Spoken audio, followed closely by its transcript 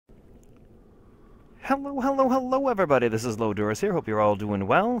Hello, everybody. This is Londor here. Hope you're all doing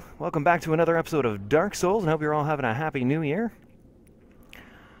well. Welcome back to another episode of Dark Souls, and hope you're all having a happy new year.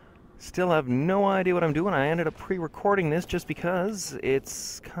 Still have no idea what I'm doing. I ended up pre-recording this just because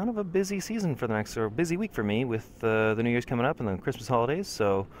it's kind of a busy season for the next, or busy week for me with the New Year's coming up and the Christmas holidays,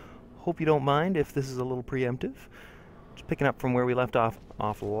 so hope you don't mind if this is a little preemptive. Just picking up from where we left off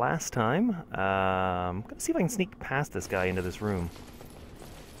last time. I'm going to see if I can sneak past this guy into this room.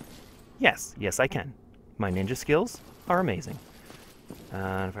 Yes, I can. My ninja skills are amazing.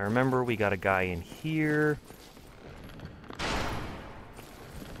 If I remember, we got a guy in here.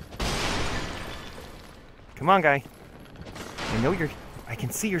 Come on, guy. I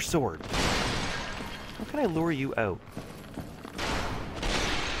can see your sword. How can I lure you out?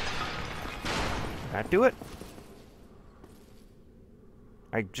 That do it?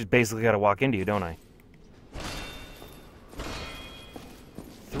 I just basically gotta walk into you, don't I?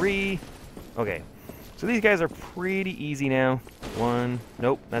 3. Okay. So these guys are pretty easy now. 1.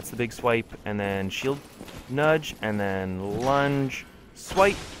 Nope, that's the big swipe. And then shield nudge. And then lunge.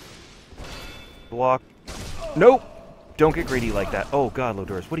 Swipe. Block. Nope! Don't get greedy like that. Oh god,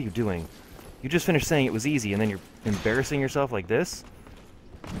 Lodorus, what are you doing? You just finished saying it was easy and then you're embarrassing yourself like this?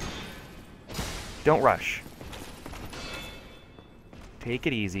 Don't rush. Take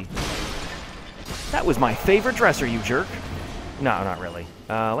it easy. That was my favorite dresser, you jerk. No, not really.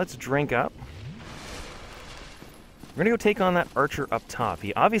 Let's drink up. We're gonna go take on that archer up top.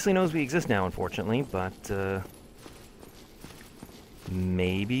 He obviously knows we exist now, unfortunately, but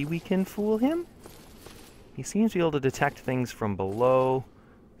maybe we can fool him? He seems to be able to detect things from below.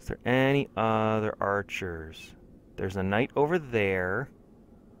 Is there any other archers? There's a knight over there.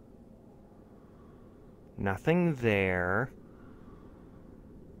 Nothing there.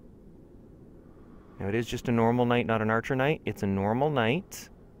 Now, it is just a normal knight, not an archer knight. It's a normal knight.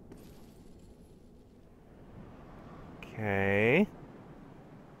 Okay.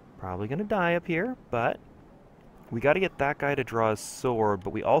 Probably gonna die up here, but we gotta get that guy to draw his sword,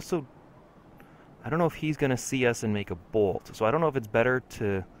 but we also... I don't know if he's gonna see us and make a bolt, so I don't know if it's better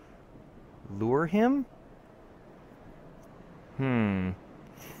to lure him?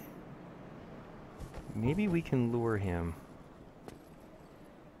 Maybe we can lure him.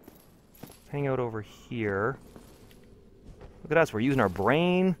 Hang out over here. Look at us, we're using our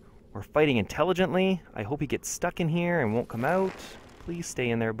brain. We're fighting intelligently. I hope he gets stuck in here and won't come out. Please stay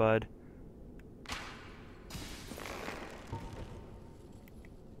in there, bud.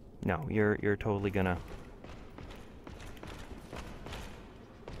 No, you're totally gonna...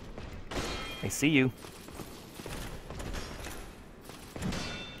 I see you.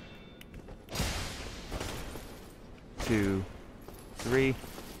 Two, 3.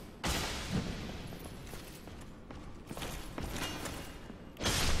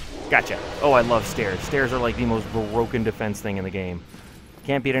 Gotcha. Oh, I love stairs. Stairs are like the most broken defense thing in the game.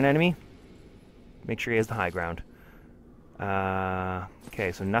 Can't beat an enemy? Make sure he has the high ground.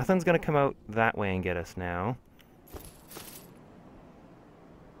 Okay, so nothing's gonna come out that way and get us now.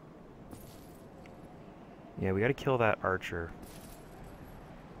 Yeah, we gotta kill that archer.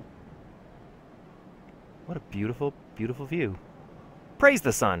 What a beautiful, beautiful view. Praise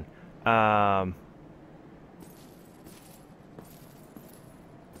the sun!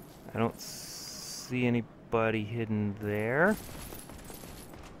 I don't see anybody hidden there.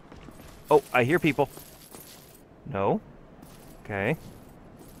 Oh, I hear people. No. Okay.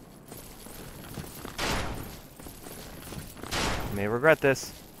 You may regret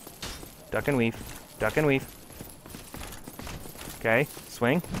this. Duck and weave. Duck and weave. Okay.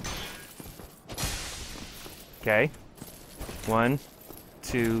 Swing. Okay. 1,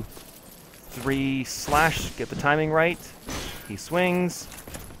 2, 3. Slash. Get the timing right. He swings.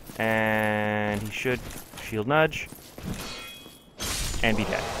 And he should shield nudge. And be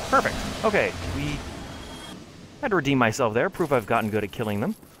dead. Perfect. Okay. We had to redeem myself there. Proof I've gotten good at killing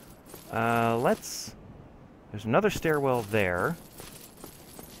them. Let's... There's another stairwell there.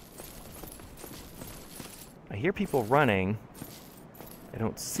 I hear people running. I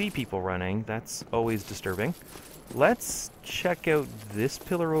don't see people running. That's always disturbing. Let's check out this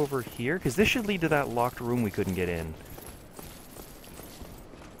pillar over here, because this should lead to that locked room we couldn't get in.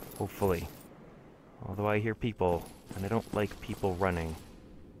 Hopefully. Although I hear people, and I don't like people running.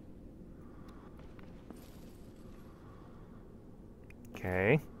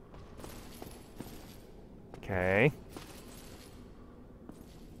 Okay. Okay.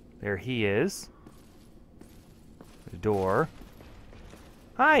 There he is. The door.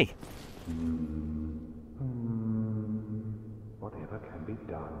 Hi! Whatever can be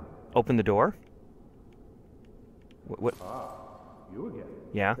done. Open the door. What? Ah, you again.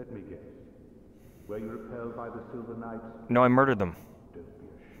 Yeah. Let me guess. Were you repelled by the Silver Knights? No, I murdered them. Don't be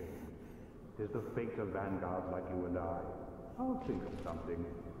ashamed. Tis the fate of vanguards like you and I. I'll think of something.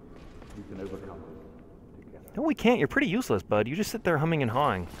 You can overcome it together. No, we can't. You're pretty useless, bud. You just sit there humming and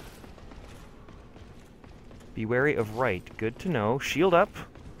hawing. Be wary of right. Good to know. Shield up.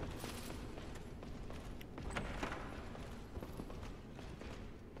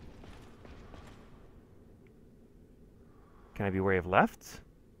 Can I be wary of left?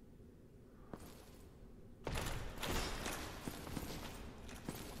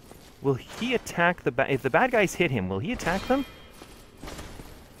 Will he attack the if the bad guys hit him, will he attack them?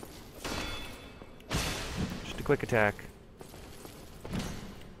 Just a quick attack.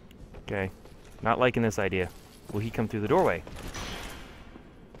 Okay. Not liking this idea. Will he come through the doorway?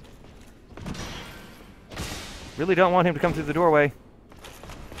 Really don't want him to come through the doorway.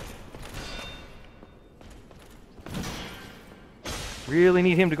 Really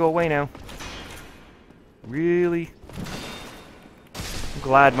need him to go away now. Really. I'm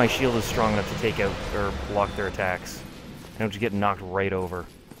glad my shield is strong enough to take out or block their attacks. I don't just get knocked right over.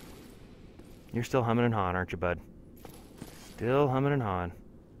 You're still humming and hawing, aren't you, bud? Still humming and hawing.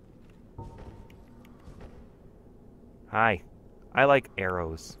 Hi. I like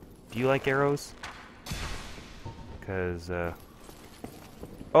arrows. Do you like arrows? Because,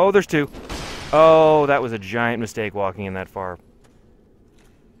 oh, there's two. Oh, that was a giant mistake walking in that far.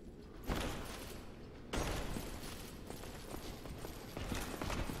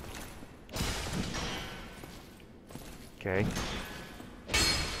 Okay.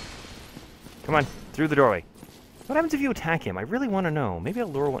 Come on, through the doorway. What happens if you attack him? I really want to know. Maybe I'll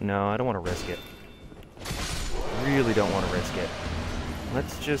lure one. No, I don't want to risk it. Really don't want to risk it.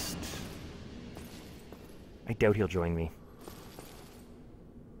 Let's just... I doubt he'll join me.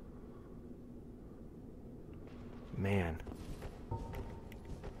 Man.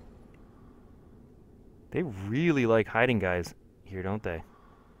 They really like hiding guys here, don't they?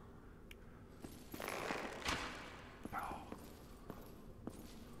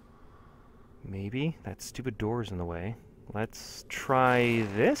 Maybe. That stupid door's in the way. Let's try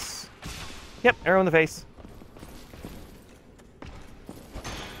this. Yep, arrow in the face.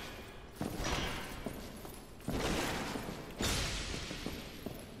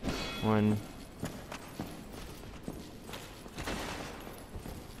 One.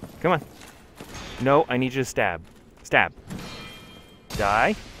 Come on. No, I need you to stab. Stab.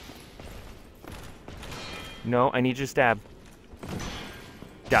 Die. No, I need you to stab.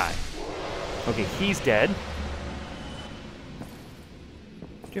 Die. Okay, he's dead. Do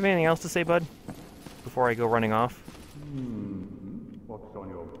you have anything else to say, bud? Before I go running off? What's on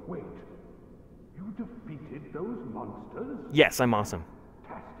your... Wait. You defeated those monsters? Yes, I'm awesome.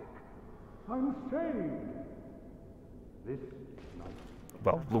 Fantastic. I'm saved. This night...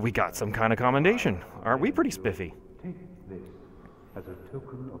 Well, we got some kind of commendation. Aren't we pretty spiffy? Take this as a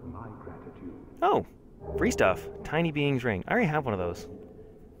token of my gratitude. Oh, free stuff. Tiny Being's Ring. I already have one of those.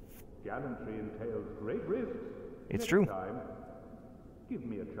 Gallantry entails great risks. It's Next true. time, give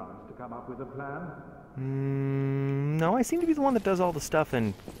me a chance to come up with a plan. No, I seem to be the one that does all the stuff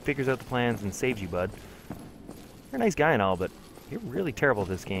and figures out the plans and saves you, bud. You're a nice guy and all, but you're really terrible at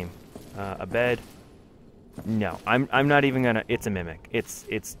this game. A bed. No, I'm not even gonna... It's a mimic.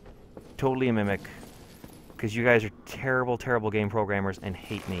 It's totally a mimic. Because you guys are terrible, terrible game programmers and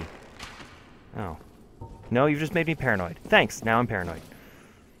hate me. Oh. No, you've just made me paranoid. Thanks, now I'm paranoid.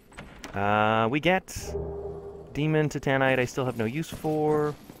 We get Demon Titanite I still have no use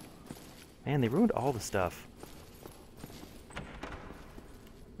for. Man, they ruined all the stuff.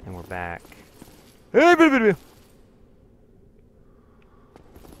 And we're back.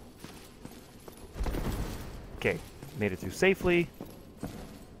 Okay, made it through safely.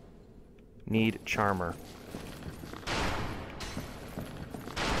 Need Charmer.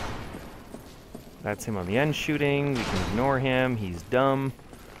 That's him on the end shooting. We can ignore him. He's dumb.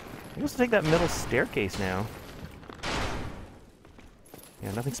 I'm supposed to take that middle staircase now.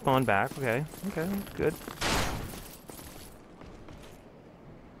 Yeah, nothing spawned back. Okay, okay, good.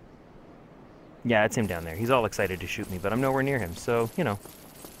 Yeah, it's him down there. He's all excited to shoot me, but I'm nowhere near him, so, you know.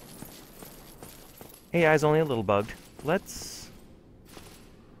 AI's only a little bugged. Let's...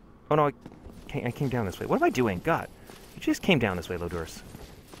 Oh no, I came down this way. What am I doing? God, you just came down this way, Lodurus.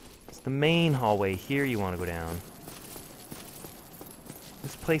 It's the main hallway. Here you want to go down.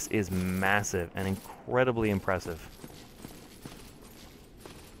 This place is massive and incredibly impressive.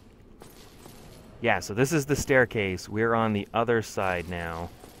 Yeah, so this is the staircase. We're on the other side now.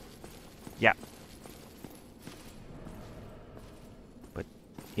 Yeah. But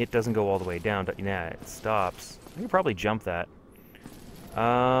it doesn't go all the way down. Yeah, it stops. I could probably jump that.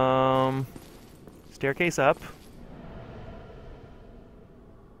 Staircase up.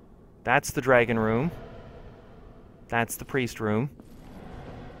 That's the dragon room. That's the priest room.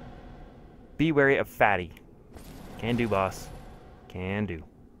 Be wary of Fatty. Can do, boss. Can do.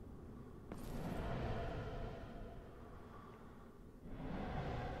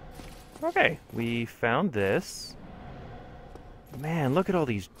 Okay, we found this. Man, look at all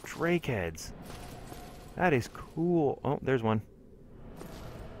these drake heads. That is cool. Oh, there's one.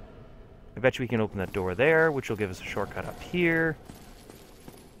 I bet you we can open that door there, which will give us a shortcut up here.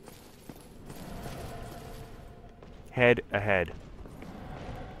 Head ahead.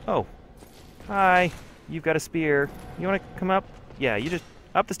 Oh. Hi. You've got a spear. You want to come up? Yeah, you just...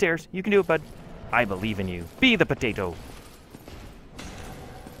 Up the stairs. You can do it, bud. I believe in you. Be the potato.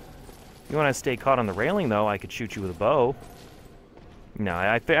 You want to stay caught on the railing, though? I could shoot you with a bow. No,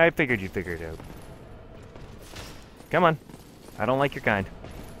 I figured you'd figure it out. Come on. I don't like your kind.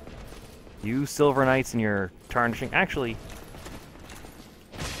 You Silver Knights and your tarnishing... Actually...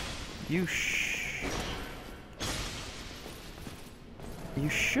 You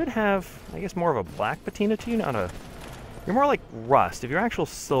should have, I guess, more of a black patina to you, not a... You're more like rust. If you're actual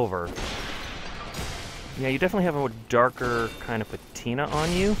silver... Yeah, you definitely have a darker kind of patina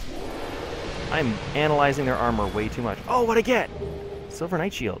on you. I'm analyzing their armor way too much. Oh, what'd I get? Silver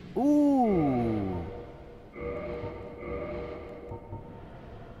Knight Shield. Ooh.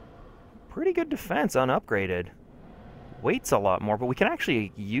 Pretty good defense, unupgraded. Weight's a lot more, but we can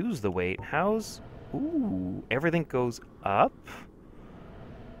actually use the weight. How's... Ooh, everything goes up?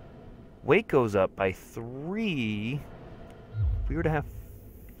 Weight goes up by 3. If we were to have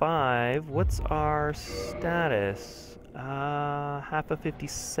 5, what's our status? Half of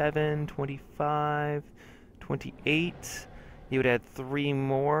 57, 25, 28. You would add 3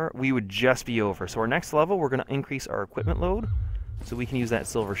 more. We would just be over. So our next level, we're going to increase our equipment load so we can use that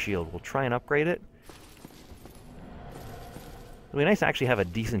silver shield. We'll try and upgrade it. It'll be nice to actually have a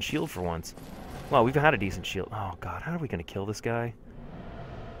decent shield for once. Well, we've had a decent shield. Oh, God. How are we going to kill this guy?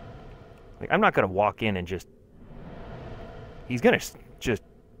 Like, I'm not going to walk in and just... He's going to just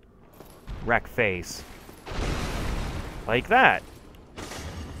wreck face. Like that.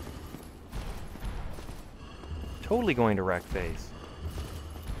 Totally going to wreck face.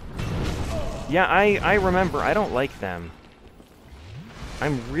 Yeah, I remember. I don't like them.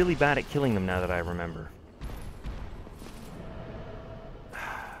 I'm really bad at killing them now that I remember.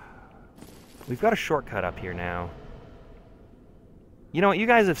 We've got a shortcut up here now. You know what? You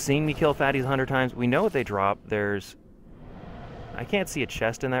guys have seen me kill fatties 100 times. We know what they drop. There's... I can't see a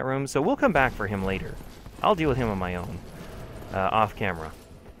chest in that room, so we'll come back for him later. I'll deal with him on my own. Off camera.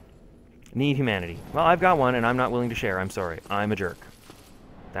 Need humanity. Well, I've got one, and I'm not willing to share. I'm sorry. I'm a jerk.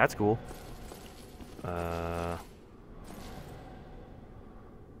 That's cool.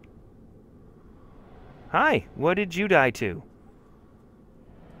 Hi. What did you die to?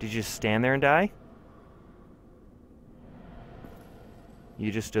 Did you just stand there and die?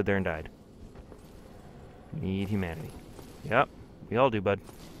 You just stood there and died. Need humanity. Yep. We all do, bud.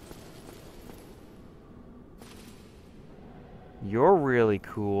 You're really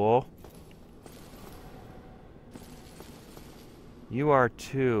cool. You are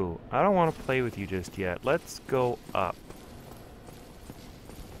too. I don't want to play with you just yet. Let's go up.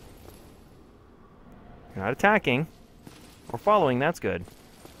 You're not attacking or following. That's good.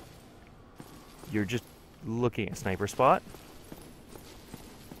 You're just looking at sniper spot.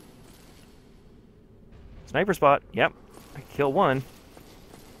 Sniper spot. Yep. I kill one.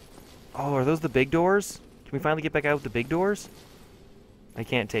 Oh, are those the big doors? Can we finally get back out with the big doors? I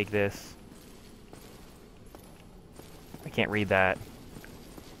can't take this. I can't read that.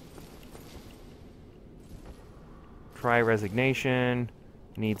 Try resignation.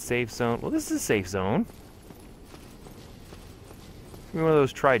 Need safe zone. Well, this is a safe zone. One of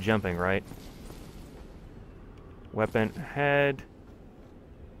those try jumping, right? Weapon head.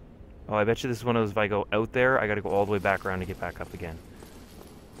 Oh, I bet you this is one of those, if I go out there, I gotta go all the way back around to get back up again.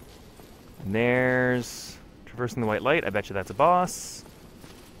 And there's... Traversing the white light. I bet you that's a boss.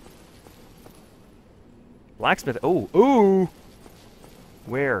 Blacksmith. Oh, ooh!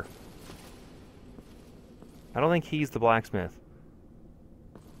 Where? I don't think he's the blacksmith.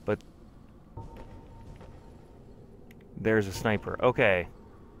 But... There's a sniper. Okay.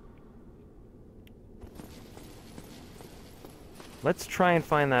 Let's try and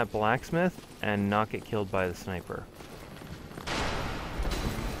find that blacksmith and not get killed by the sniper.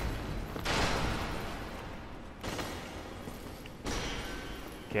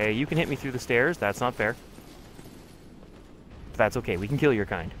 Okay, you can hit me through the stairs. That's not fair. But that's okay. We can kill your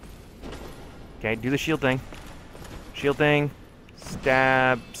kind. Okay, do the shield thing. Shield thing.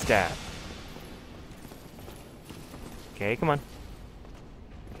 Stab, stab. Okay, come on.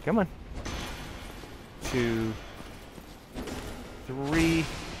 Come on. 2, 3.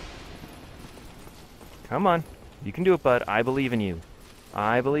 Come on. You can do it, bud. I believe in you.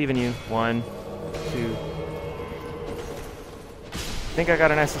 I believe in you. 1, 2. I think I got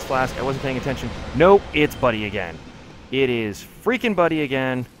an Estus flask. I wasn't paying attention. Nope, it's Buddy again. It is freaking Buddy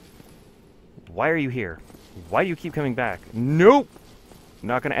again. Why are you here? Why do you keep coming back? Nope!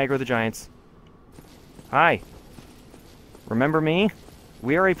 Not gonna aggro the giants. Hi. Remember me?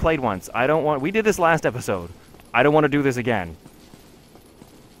 We already played once. I don't want... We did this last episode. I don't want to do this again.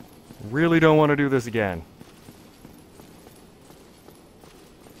 Really don't want to do this again.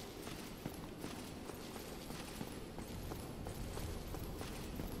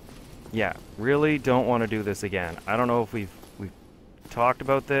 Yeah, really don't want to do this again. I don't know if we've talked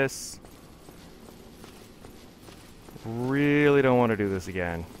about this. Really don't want to do this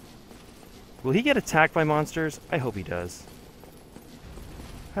again. Will he get attacked by monsters? I hope he does.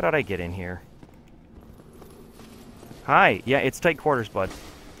 How did I get in here? Hi. Yeah, it's tight quarters, bud.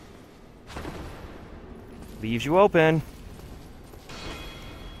 Leaves you open.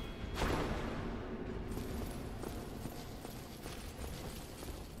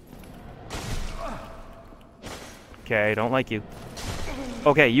 Okay, don't like you.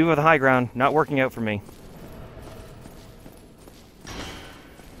 Okay, you have the high ground. Not working out for me.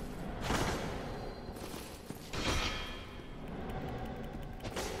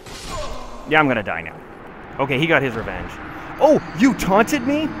 Yeah, I'm gonna die now. Okay, he got his revenge. Oh, you taunted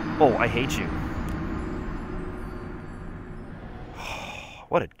me? Oh, I hate you.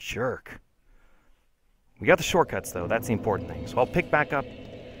 What a jerk. We got the shortcuts, though. That's the important thing. So I'll pick back up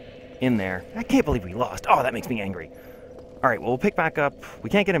in there. I can't believe we lost. Oh, that makes me angry. All right, well, we'll pick back up. We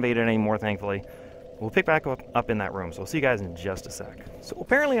can't get invaded anymore, thankfully. We'll pick back up in that room. So we'll see you guys in just a sec. So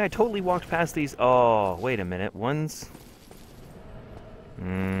apparently I totally walked past these. Oh, wait a minute. One's...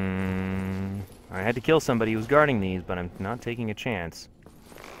 I had to kill somebody who's guarding these, but I'm not taking a chance.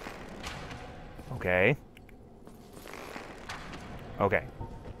 Okay. Okay.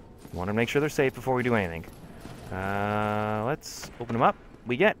 Want to make sure they're safe before we do anything. Let's open them up.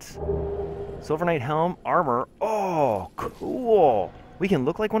 We get Silver Knight Helm, Armor. Oh, cool. We can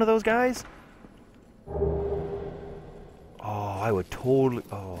look like one of those guys? Oh, I would totally...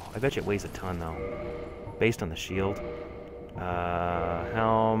 Oh, I bet you it weighs a ton, though. Based on the shield.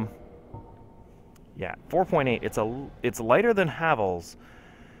 Helm... Yeah, 4.8. It's lighter than Havel's.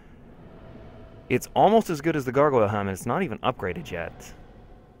 It's almost as good as the Gargoyle Helm, and it's not even upgraded yet.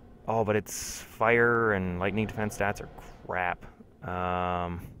 Oh, but its fire and lightning defense stats are crap.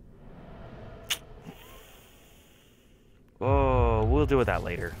 Oh, we'll deal with that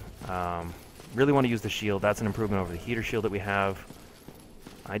later. Really want to use the shield. That's an improvement over the heater shield that we have.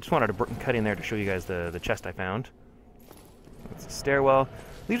 I just wanted to cut in there to show you guys the chest I found. It's a stairwell.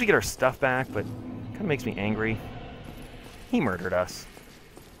 We usually get our stuff back, but it kind of makes me angry. He murdered us.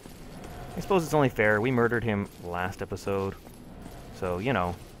 I suppose it's only fair. We murdered him last episode. So, you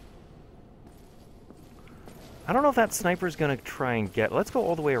know. I don't know if that sniper's going to try and get... Let's go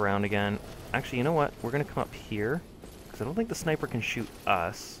all the way around again. Actually, you know what? We're going to come up here. Because I don't think the sniper can shoot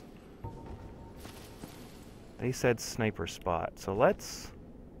us. They said sniper spot. So let's...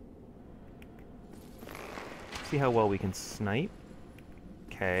 see how well we can snipe.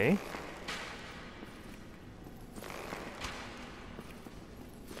 Okay.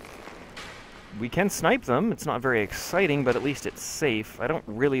 We can snipe them. It's not very exciting, but at least it's safe. I don't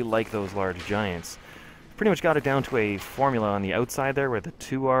really like those large giants. Pretty much got it down to a formula on the outside there where the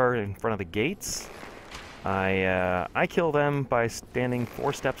 2 are in front of the gates. I kill them by standing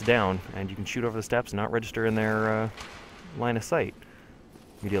 4 steps down, and you can shoot over the steps and not register in their line of sight.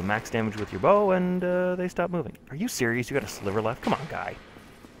 You deal max damage with your bow, and they stop moving. Are you serious? You got a sliver left? Come on, guy.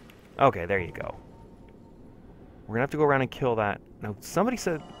 Okay, there you go. We're gonna have to go around and kill that. Now, somebody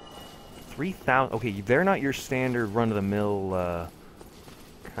said 3,000... Okay, they're not your standard run-of-the-mill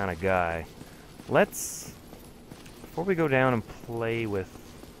kind of guy. Let's... Before we go down and play with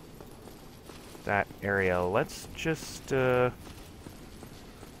that area, let's just... let's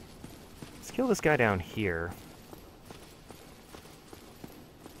kill this guy down here.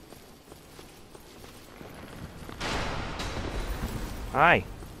 Hi.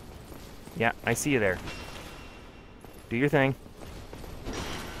 Yeah, I see you there. Do your thing.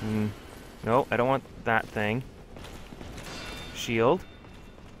 No, I don't want that thing. Shield.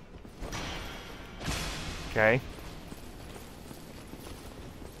 Okay.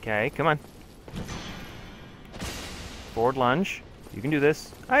 Okay, come on. Forward lunge. You can do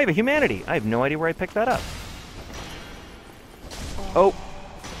this. I have a humanity. I have no idea where I picked that up. Oh.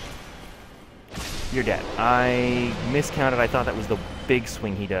 You're dead. I miscounted. I thought that was the big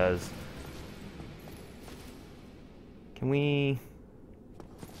swing he does. Can we...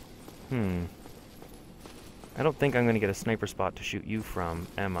 I don't think I'm going to get a sniper spot to shoot you from,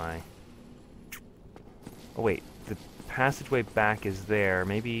 am I? Oh, wait. The passageway back is there.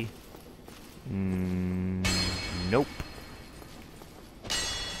 Maybe... nope.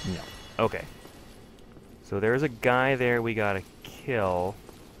 No. Okay. So there's a guy there we gotta kill.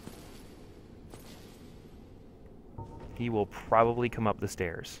 He will probably come up the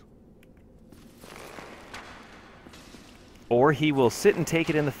stairs. Or he will sit and take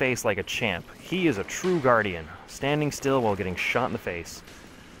it in the face like a champ. He is a true guardian, standing still while getting shot in the face.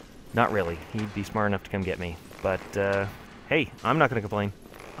 Not really. He'd be smart enough to come get me. But, hey, I'm not gonna complain.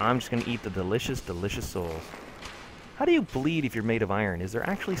 I'm just gonna eat the delicious, delicious souls. How do you bleed if you're made of iron? Is there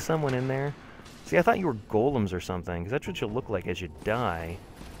actually someone in there? See, I thought you were golems or something, because that's what you look like as you die.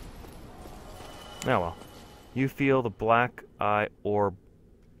 Oh well. You feel the black eye orb.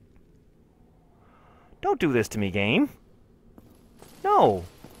 Don't do this to me, game. No!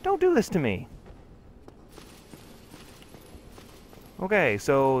 Don't do this to me. Okay,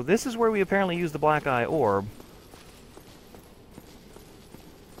 so this is where we apparently use the black eye orb.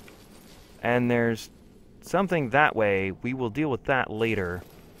 And there's something that way. We will deal with that later.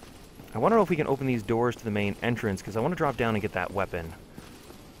 I want to know if we can open these doors to the main entrance, because I want to drop down and get that weapon.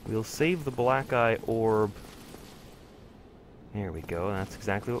 We'll save the black eye orb. There we go. That's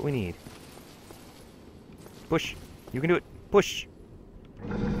exactly what we need. Push. You can do it. Push.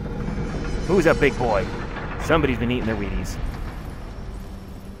 Who's a big boy? Somebody's been eating their Wheaties.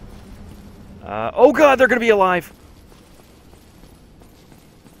 Oh god, they're going to be alive!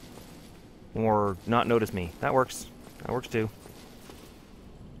 Or not notice me. That works. That works too.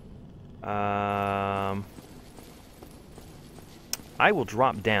 I will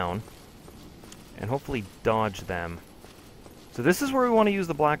drop down and hopefully dodge them. So this is where we want to use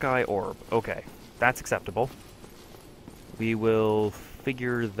the black eye orb. Okay, that's acceptable. We will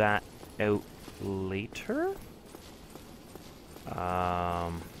figure that out later.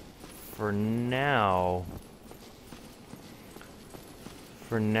 For now,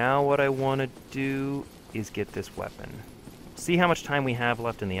 what I want to do is get this weapon. See how much time we have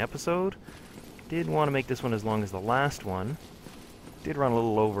left in the episode. Did want to make this one as long as the last one. Did run a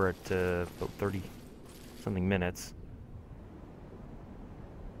little over at about 30-something minutes.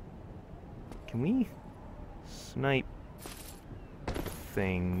 Can we snipe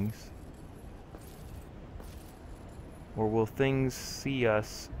things? Or will things see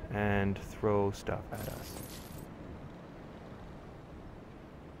us and throw stuff at us?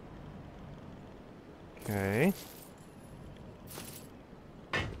 Okay.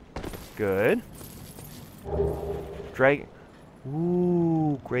 Good.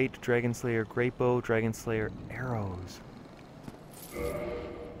 Ooh, great Dragon Slayer, great bow, Dragon Slayer, arrows.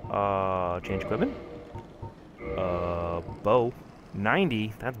 Change equipment. Bow.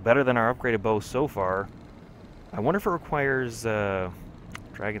 90, that's better than our upgraded bow so far. I wonder if it requires,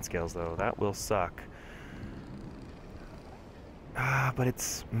 dragon scales, though. That will suck. But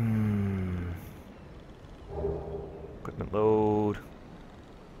it's, equipment load.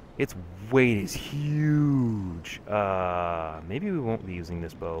 Its weight is huge. Maybe we won't be using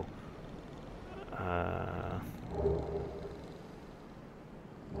this bow.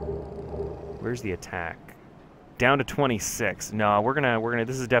 Where's the attack? Down to 26. No, we're gonna,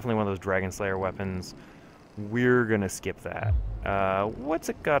 this is definitely one of those Dragon Slayer weapons. We're gonna skip that. What's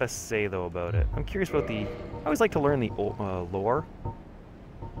it gotta say, though, about it? I'm curious about the, I always like to learn the lore.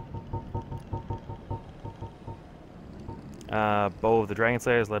 Bow of the Dragon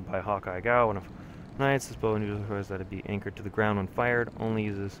Slayer is led by Hawkeye Gao. One of Knights, this bow requires that it be anchored to the ground when fired. Only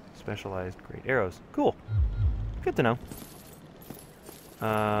uses specialized great arrows. Cool. Good to know.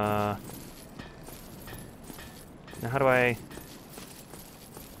 Now how do I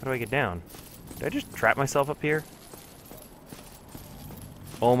get down? Did I just trap myself up here?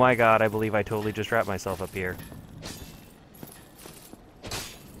 Oh my god, I believe I totally just trapped myself up here.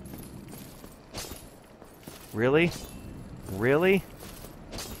 Really? Really?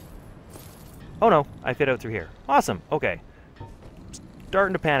 Oh no, I fit out through here. Awesome, okay.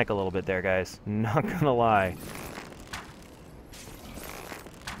 Starting to panic a little bit there, guys. Not gonna lie.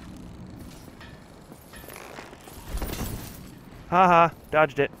 Haha,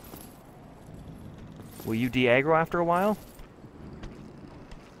 dodged it. Will you de-aggro after a while?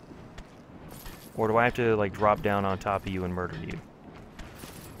 Or do I have to, like, drop down on top of you and murder you?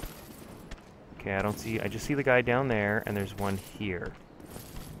 Okay, I don't see... I just see the guy down there, and there's one here.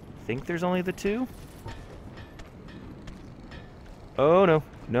 Think there's only the two? Oh, no.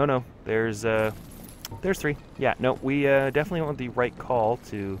 No, no. There's, There's 3. Yeah, no, we definitely want the right call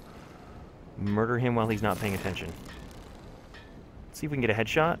to murder him while he's not paying attention. Let's see if we can get a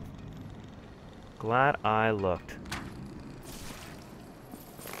headshot. Glad I looked.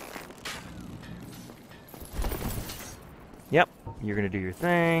 Yep, you're gonna do your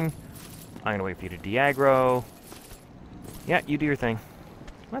thing. I'm gonna wait for you to de-aggro. Yeah, you do your thing.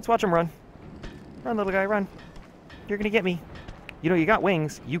 Let's watch him run. Run, little guy, run. You're gonna get me. You know, you got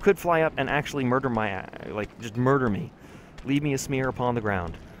wings. You could fly up and actually murder my... just murder me. Leave me a smear upon the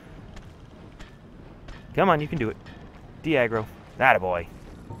ground. Come on, you can do it. De-aggro. Attaboy.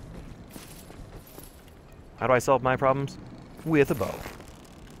 How do I solve my problems? With a bow.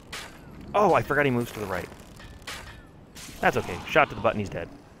 Oh, I forgot he moves to the right. That's okay. Shot to the button, he's dead.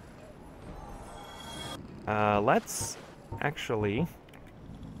 Let's actually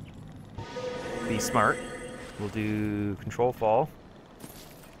be smart. We'll do control fall.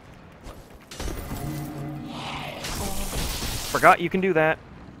 Forgot you can do that.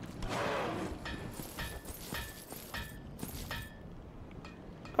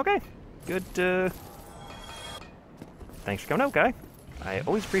 Okay. Good, thanks for coming out, guy. I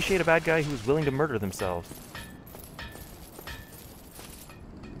always appreciate a bad guy who's willing to murder themselves.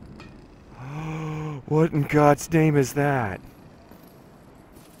 What in God's name is that?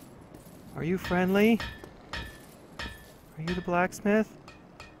 Are you friendly? Are you the blacksmith?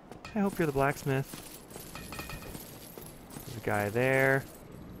 I hope you're the blacksmith. There's a guy there,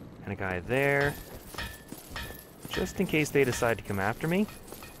 and a guy there. Just in case they decide to come after me.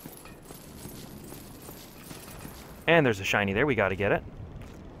 And there's a shiny there, we gotta get it.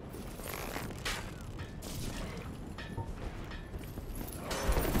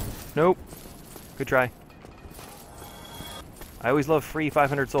 Nope. Good try. I always love free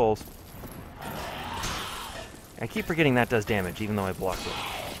 500 souls. I keep forgetting that does damage, even though I blocked it.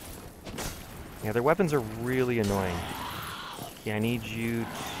 Yeah, their weapons are really annoying. Yeah, I need you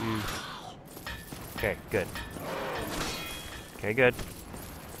to... Okay, good. Okay, good.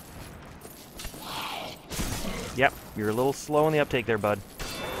 Yep, you're a little slow on the uptake there, bud.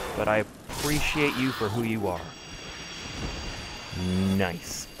 But I appreciate you for who you are.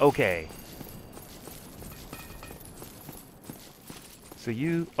 Nice. Okay. So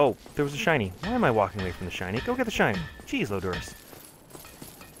you... Oh, there was a shiny. Why am I walking away from the shiny? Go get the shiny. Jeez, Lodurus.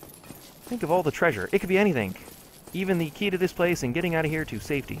 Think of all the treasure. It could be anything. Even the key to this place and getting out of here to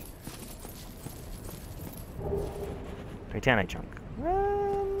safety. Titanite chunk.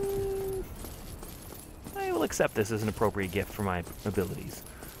 I will accept this as an appropriate gift for my abilities.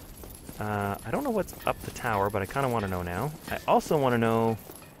 I don't know what's up the tower, but I kind of want to know now. I also want to know...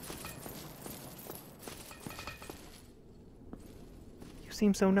 You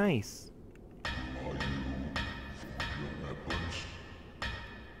seem so nice.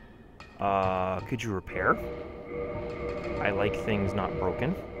 Could you repair? I like things not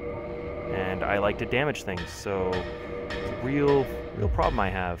broken. And I like to damage things, so... It's a real problem I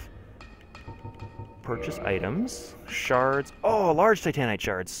have. Purchase items. Shards. Oh, large titanite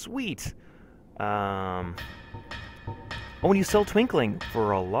shards. Sweet! Oh, and you sell Twinkling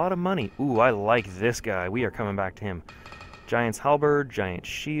for a lot of money. Ooh, I like this guy. We are coming back to him. Giant's Halberd, Giant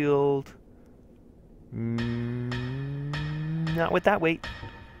Shield. Not with that weight.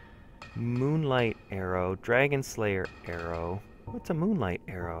 Moonlight Arrow, Dragon Slayer Arrow. What's a Moonlight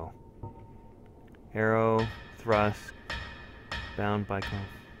Arrow? Arrow, Thrust, Bound by...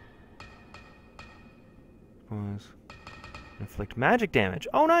 Inflict magic damage.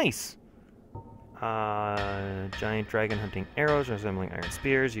 Oh, nice! Giant dragon hunting arrows resembling iron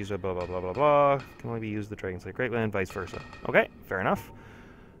spears. Use a blah blah blah blah blah. Can only be used the Dragon Slayer Great Land, vice versa. Okay, fair enough.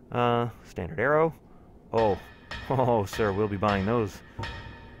 Standard arrow. Oh, sir, we'll be buying those.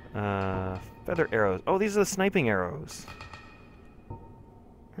 Feather arrows. Oh, these are the sniping arrows.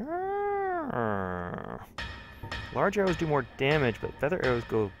 Large arrows do more damage, but feather arrows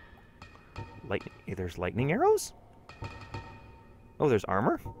go... There's lightning arrows? Oh, there's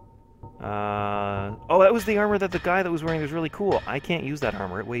armor? Oh, that was the armor that the guy that was wearing was really cool. I can't use that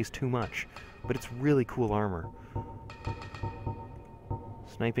armor. It weighs too much. But it's really cool armor.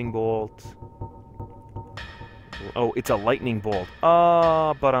 Sniping bolt. Oh, it's a lightning bolt.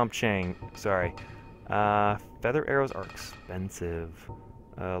 But I'm Chang. Sorry. Feather arrows are expensive.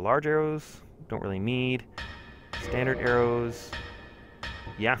 Large arrows, don't really need. Standard arrows.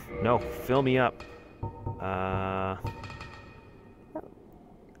 Yeah, no, fill me up.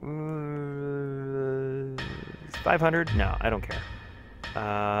 500? No, I don't care.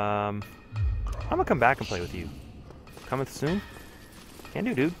 I'm gonna come back and play with you. Coming soon? Can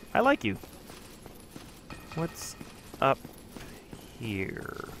do, dude. I like you. What's up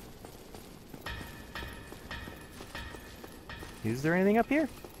here? Is there anything up here?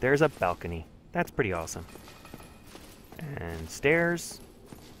 There's a balcony. That's pretty awesome. And stairs.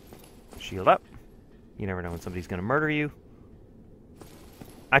 Shield up. You never know when somebody's going to murder you.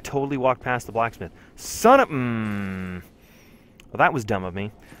 I totally walked past the blacksmith. Son of... Well, that was dumb of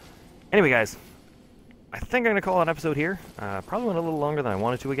me. Anyway, guys. I think I'm going to call it an episode here. Probably went a little longer than I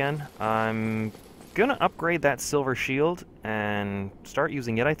wanted to again. I'm going to upgrade that silver shield and start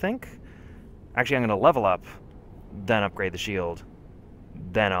using it, I think. Actually, I'm going to level up, then upgrade the shield.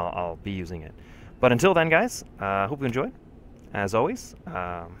 Then I'll be using it. But until then, guys, hope you enjoyed. As always,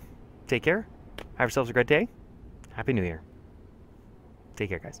 take care. Have yourselves a great day. Happy New Year. Take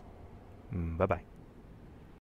care, guys. Bye-bye.